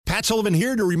Matt Sullivan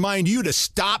here to remind you to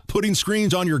stop putting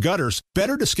screens on your gutters.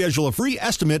 Better to schedule a free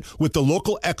estimate with the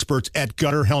local experts at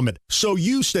Gutter Helmet so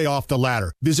you stay off the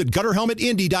ladder. Visit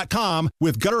GutterHelmetIndy.com.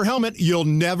 With Gutter Helmet, you'll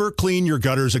never clean your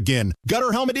gutters again.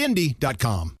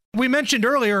 GutterHelmetIndy.com. We mentioned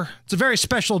earlier, it's a very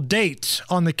special date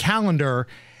on the calendar.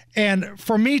 And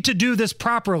for me to do this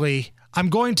properly,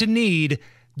 I'm going to need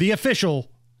the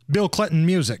official Bill Clinton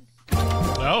music.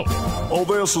 Oh,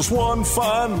 this is one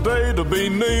fine day to be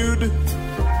nude.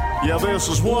 Yeah, this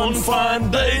is one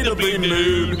fine day to be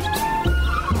nude.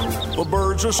 The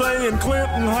birds are saying,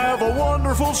 Clinton, have a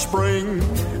wonderful spring.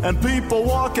 And people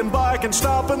walking by can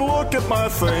stop and look at my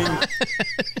thing.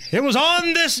 It was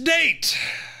on this date,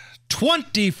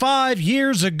 25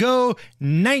 years ago,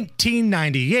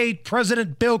 1998,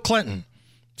 President Bill Clinton,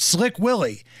 Slick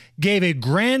Willie, gave a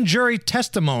grand jury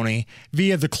testimony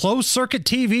via the closed-circuit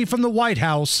TV from the White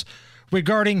House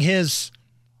regarding his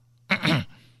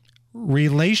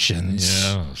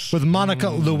relations with Monica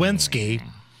Lewinsky.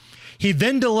 He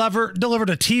then delivered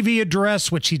a TV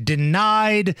address which he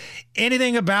denied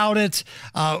anything about it,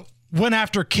 went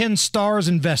after Ken Starr's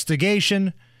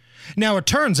investigation. Now, it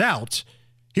turns out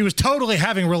he was totally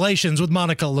having relations with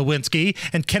Monica Lewinsky,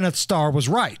 and Kenneth Starr was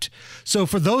right. So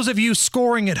for those of you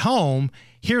scoring at home,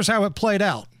 here's how it played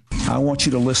out. I want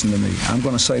you to listen to me. I'm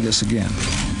going to say this again.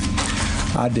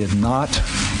 I did not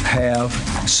have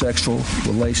sexual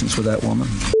relations with that woman.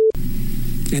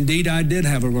 Indeed, I did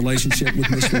have a relationship with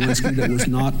Ms. Lewinsky that was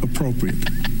not appropriate.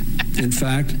 In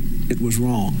fact, it was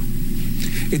wrong.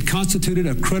 It constituted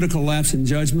a critical lapse in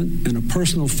judgment and a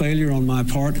personal failure on my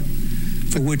part,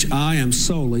 for which I am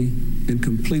solely and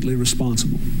completely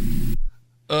responsible.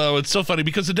 Oh, it's so funny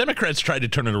because the Democrats tried to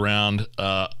turn it around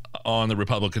on the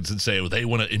Republicans and say, well, they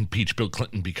want to impeach Bill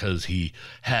Clinton because he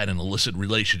had an illicit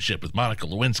relationship with Monica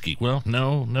Lewinsky. Well,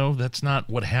 no, that's not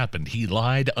what happened. He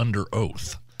lied under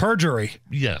oath. Perjury.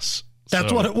 Yes.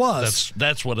 That's what it was.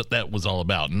 That's what that was all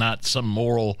about, not some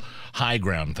moral high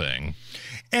ground thing.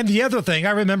 And the other thing,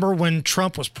 I remember when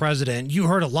Trump was president, you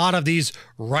heard a lot of these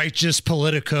righteous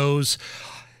politicos.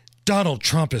 Donald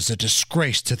Trump is a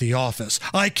disgrace to the office.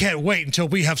 I can't wait until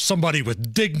we have somebody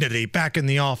with dignity back in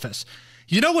the office.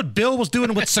 You know what Bill was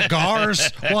doing with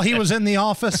cigars while he was in the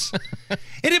office?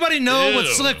 Anybody know what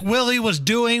Slick Willie was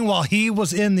doing while he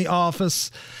was in the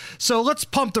office? So let's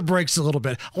pump the brakes a little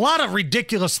bit. A lot of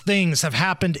ridiculous things have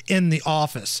happened in the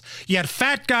office. You had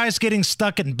fat guys getting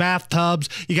stuck in bathtubs.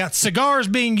 You got cigars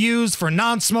being used for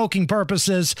non-smoking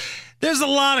purposes. There's a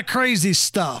lot of crazy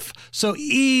stuff. So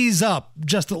ease up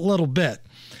just a little bit.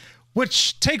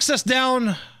 Which takes us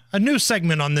down a new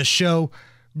segment on this show.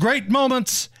 Great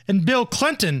moments in Bill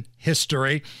Clinton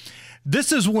history.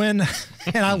 This is when,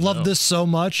 and I love this so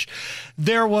much,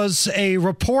 there was a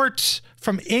report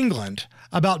from England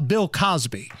about Bill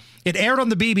Cosby. It aired on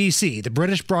the BBC, the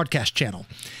British broadcast channel,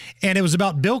 and it was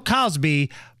about Bill Cosby,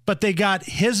 but they got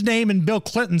his name and Bill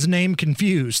Clinton's name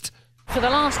confused. For the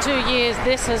last 2 years,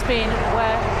 this has been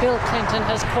where Bill Clinton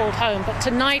has called home. But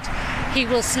tonight, he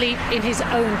will sleep in his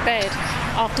own bed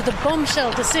after the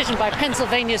bombshell decision by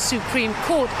Pennsylvania's Supreme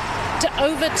Court to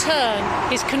overturn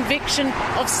his conviction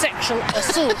of sexual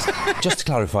assault. Just to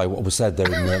clarify what was said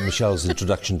there in Michelle's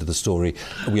introduction to the story,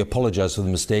 we apologise for the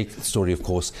mistake. The story, of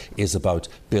course, is about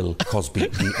Bill Cosby,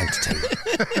 the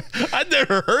entertainer. I'd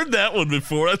never heard that one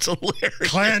before. That's hilarious.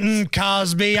 Clinton,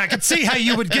 Cosby. I could see how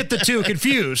you would get the two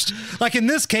confused. Like in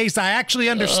this case, I actually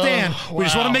understand. Wow. We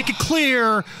just want to make it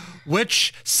clear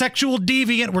which sexual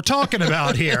deviant we're talking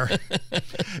about here.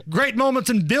 Great moments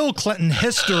in Bill Clinton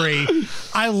history.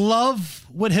 I love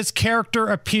when his character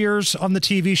appears on the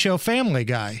TV show Family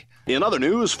Guy. In other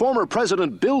news, former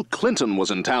President Bill Clinton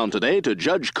was in town today to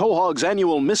judge Quahog's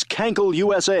annual Miss Cankle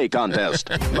USA contest.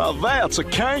 Now that's a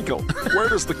cankle. Where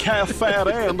does the calf fat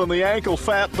end and the ankle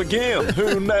fat begin?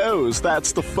 Who knows?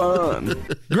 That's the fun.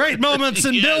 Great moments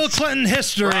in Bill Clinton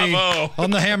history. Bravo. On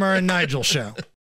the Hammer and Nigel show.